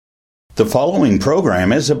The following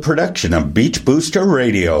program is a production of Beach Booster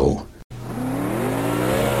Radio.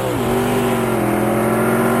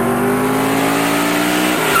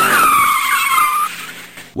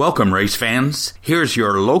 Welcome, race fans. Here's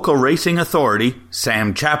your local racing authority,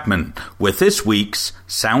 Sam Chapman, with this week's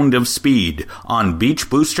Sound of Speed on Beach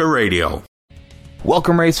Booster Radio.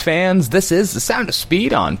 Welcome, race fans. This is the Sound of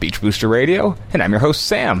Speed on Beach Booster Radio, and I'm your host,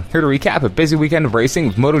 Sam, here to recap a busy weekend of racing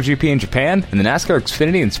with Moto GP in Japan, and the NASCAR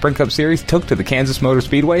Xfinity and Sprint Cup Series took to the Kansas Motor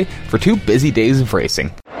Speedway for 2 busy days of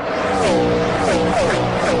racing.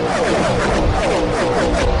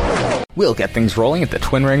 We'll get things rolling at the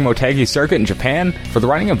Twin Ring Motegi circuit in Japan for the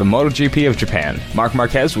running of the Moto GP of Japan. Marc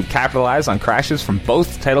Marquez would capitalize on crashes from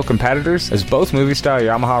both title competitors as both movie-star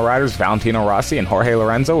Yamaha riders Valentino Rossi and Jorge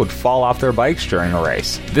Lorenzo would fall off their bikes during a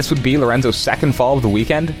race. This would be Lorenzo's second fall of the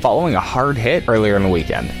weekend, following a hard hit earlier in the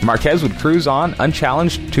weekend. Marquez would cruise on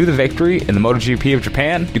unchallenged to the victory in the Moto GP of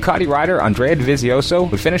Japan. Ducati rider Andrea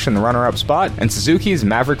Dovizioso would finish in the runner-up spot, and Suzuki's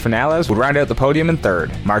Maverick Vinales would round out the podium in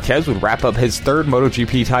third. Marquez would wrap up his third Moto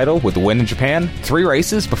GP title with the win in Japan, 3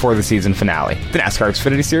 races before the season finale. The NASCAR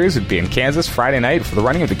Xfinity Series would be in Kansas Friday night for the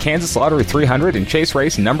running of the Kansas Lottery 300 and chase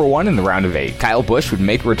race number 1 in the round of 8. Kyle Busch would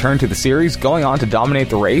make a return to the series, going on to dominate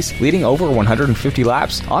the race, leading over 150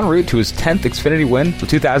 laps, en route to his 10th Xfinity win of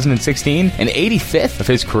 2016 and 85th of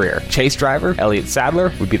his career. Chase driver Elliott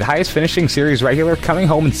Sadler would be the highest finishing series regular, coming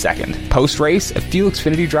home in second. Post-race, a few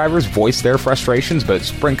Xfinity drivers voiced their frustrations about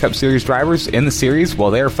Sprint Cup Series drivers in the series while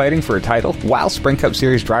they are fighting for a title. While Sprint Cup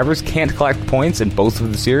Series drivers can't collect points in both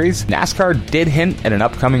of the series, NASCAR did hint at an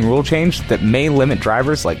upcoming rule change that may limit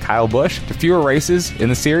drivers like Kyle Busch to fewer races in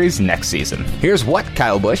the series next season. Here's what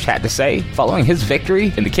Kyle Busch had to say following his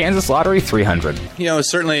victory in the Kansas Lottery 300. You know, it's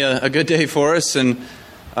certainly a good day for us, and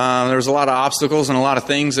there was a lot of obstacles and a lot of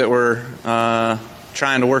things that were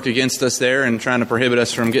trying to work against us there and trying to prohibit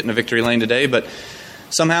us from getting a victory lane today, but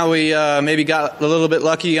somehow we maybe got a little bit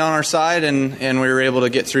lucky on our side, and we were able to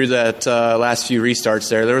get through that last few restarts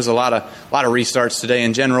there. There was a lot of restarts today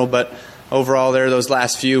in general, but overall there, those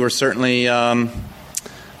last few were certainly a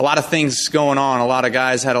lot of things going on. A lot of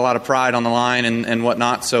guys had a lot of pride on the line and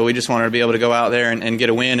whatnot, so we just wanted to be able to go out there and get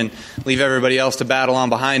a win and leave everybody else to battle on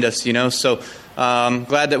behind us, you know. So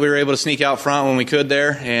glad that we were able to sneak out front when we could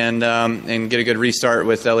there and get a good restart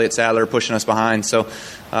with Elliott Sadler pushing us behind. So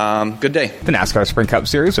good day. The NASCAR Sprint Cup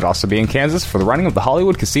Series would also be in Kansas for the running of the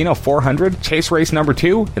Hollywood Casino 400 chase race number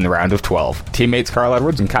 2 in the round of 12. Teammates Carl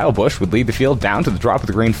Edwards and Kyle Busch would lead the field down to the drop of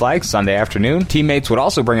the green flag Sunday afternoon. Teammates would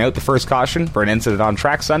also bring out the first caution for an incident on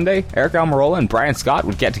track Sunday. Eric Almirola and Brian Scott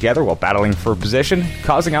would get together while battling for position,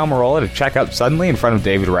 causing Almirola to check out suddenly in front of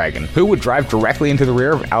David Ragan, who would drive directly into the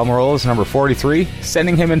rear of Almirola's number 43,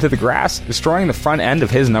 sending him into the grass, destroying the front end of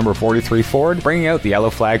his number 43 Ford, bringing out the yellow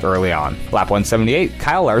flag early on. Lap 178,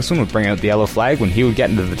 Kyle Larson would bring out the yellow flag when he would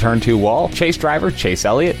get into the turn 2 wall. Chase driver Chase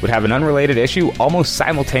Elliott would have an unrelated issue almost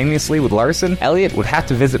simultaneously with Larson. Elliott would have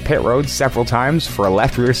to visit pit road several times for a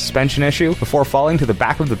left rear suspension issue before falling to the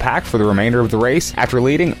back of the pack for the remainder of the race after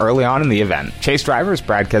leading early on in the event. Chase drivers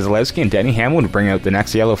Brad Keselowski and Denny Hamlin would bring out the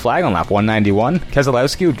next yellow flag on lap 191.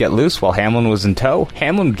 Keselowski would get loose while Hamlin was in tow.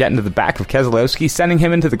 Hamlin would get into the back of Keselowski, sending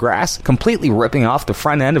him into the grass, completely ripping off the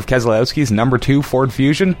front end of Keselowski's number 2 Ford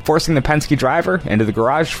Fusion, forcing the Penske driver into the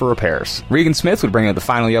garage for repairs. Regan Smith would bring out the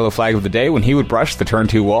final yellow flag of the day when he would brush the turn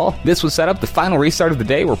 2 wall. This would set up the final restart of the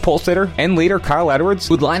day where pole sitter and leader Carl Edwards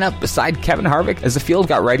would line up beside Kevin Harvick as the field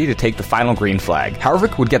got ready to take the final green flag.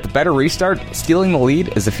 Harvick would get the better restart, stealing the lead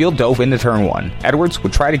as the field dove into turn 1. Edwards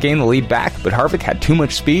would try to gain the lead back, but Harvick had too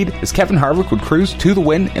much speed as Kevin Harvick would cruise to the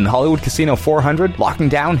win in the Hollywood Casino 400, locking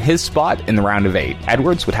down his spot in the round of 8.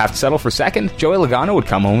 Edwards would have to settle for second, Joey Logano would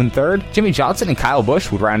come home in third, Jimmy Johnson and Kyle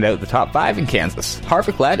Busch would round out the top 5 in Kansas.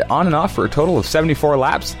 Harvick led on and off for a total of 74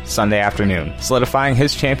 laps Sunday afternoon, solidifying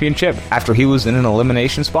his championship after he was in an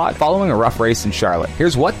elimination spot following a rough race in Charlotte.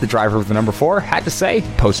 Here's what the driver of the number 4 had to say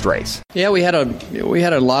post-race. Yeah, we had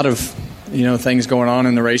a lot of things going on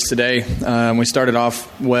in the race today. We started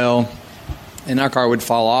off well, and our car would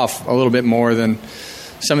fall off a little bit more than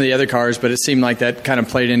some of the other cars, but it seemed like that kind of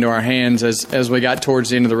played into our hands as we got towards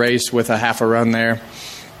the end of the race with a half a run there.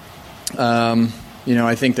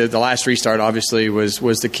 I think that the last restart obviously was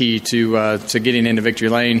the key to getting into victory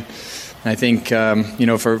lane. I think,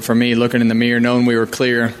 for me, looking in the mirror, knowing we were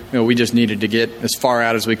clear, we just needed to get as far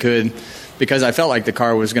out as we could because I felt like the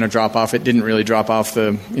car was going to drop off. It didn't really drop off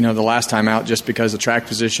the last time out just because of track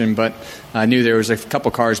position, but I knew there was a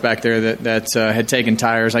couple cars back there that had taken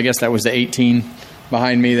tires. I guess that was the 18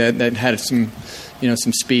 behind me that had some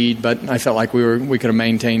some speed, but I felt like we could have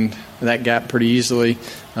maintained that gap pretty easily.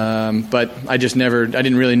 But I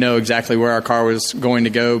didn't really know exactly where our car was going to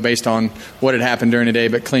go based on what had happened during the day,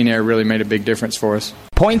 but clean air really made a big difference for us.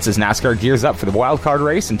 Points as NASCAR gears up for the wildcard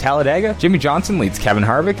race in Talladega. Jimmy Johnson leads Kevin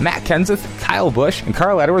Harvick, Matt Kenseth, Kyle Busch, and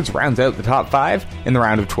Carl Edwards rounds out the top 5 in the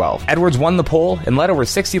round of 12. Edwards won the pole and led over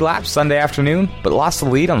 60 laps Sunday afternoon, but lost the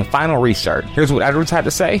lead on the final restart. Here's what Edwards had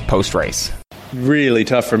to say post-race. Really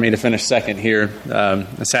tough for me to finish second here.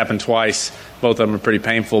 This happened twice. Both of them are pretty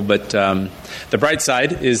painful, but the bright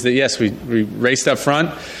side is that, yes, we raced up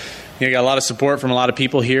front. Got a lot of support from a lot of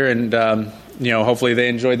people here, and hopefully they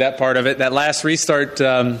enjoyed that part of it. That last restart,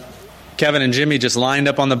 Kevin and Jimmy just lined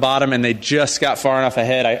up on the bottom, and they just got far enough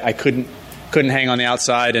ahead. I couldn't hang on the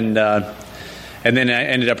outside, and then I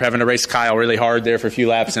ended up having to race Kyle really hard there for a few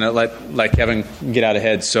laps, and it let Kevin get out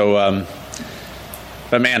ahead. So,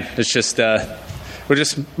 but man, it's just we'll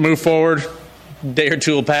just move forward. Day or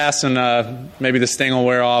two will pass, and maybe this thing will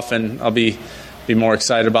wear off, and I'll be more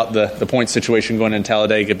excited about the point situation going into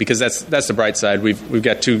Talladega, because that's the bright side. We've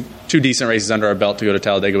got two decent races under our belt to go to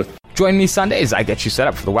Talladega with. Join me Sunday as I get you set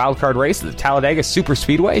up for the wildcard race at the Talladega Super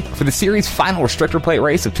Speedway, for the series' final restrictor plate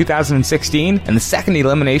race of 2016, and the second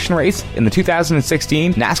elimination race in the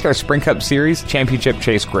 2016 NASCAR Sprint Cup Series Championship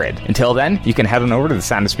Chase Grid. Until then, you can head on over to the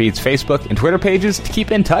Sound of Speed's Facebook and Twitter pages to keep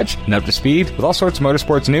in touch and up to speed with all sorts of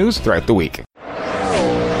motorsports news throughout the week.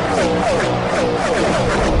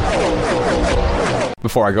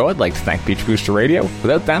 Before I go, I'd like to thank Beach Booster Radio.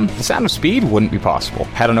 Without them, the Sound of Speed wouldn't be possible.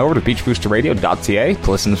 Head on over to beachboosterradio.ca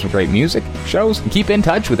to listen to some great music, shows, and keep in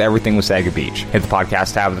touch with everything Wasaga Beach. Hit the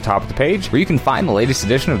podcast tab at the top of the page, where you can find the latest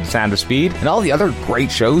edition of the Sound of Speed and all the other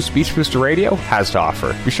great shows Beach Booster Radio has to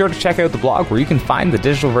offer. Be sure to check out the blog, where you can find the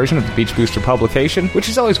digital version of the Beach Booster publication, which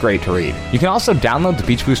is always great to read. You can also download the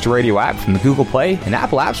Beach Booster Radio app from the Google Play and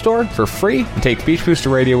Apple App Store for free, and take Beach Booster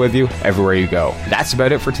Radio with you everywhere you go. That's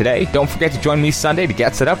about it for today. Don't forget to join me Sunday to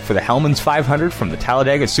get set up for the HELLMANN'S 500 from the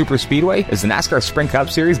Talladega Super Speedway, as the NASCAR Sprint Cup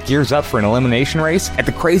Series gears up for an elimination race at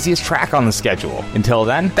the craziest track on the schedule. Until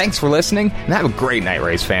then, thanks for listening, and have a great night,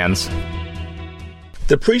 race fans.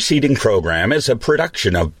 The preceding program is a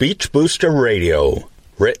production of Beach Booster Radio.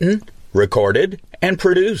 Written, recorded, and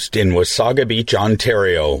produced in Wasaga Beach,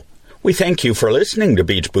 Ontario. We thank you for listening to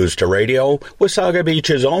Beach Booster Radio, Wasaga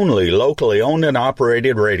Beach's only locally owned and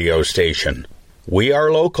operated radio station. We are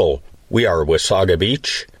local. We are Wasaga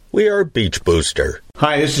Beach. We are Beach Booster.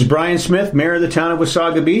 Hi, this is Brian Smith, Mayor of the town of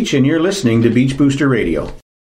Wasaga Beach, and you're listening to Beach Booster Radio.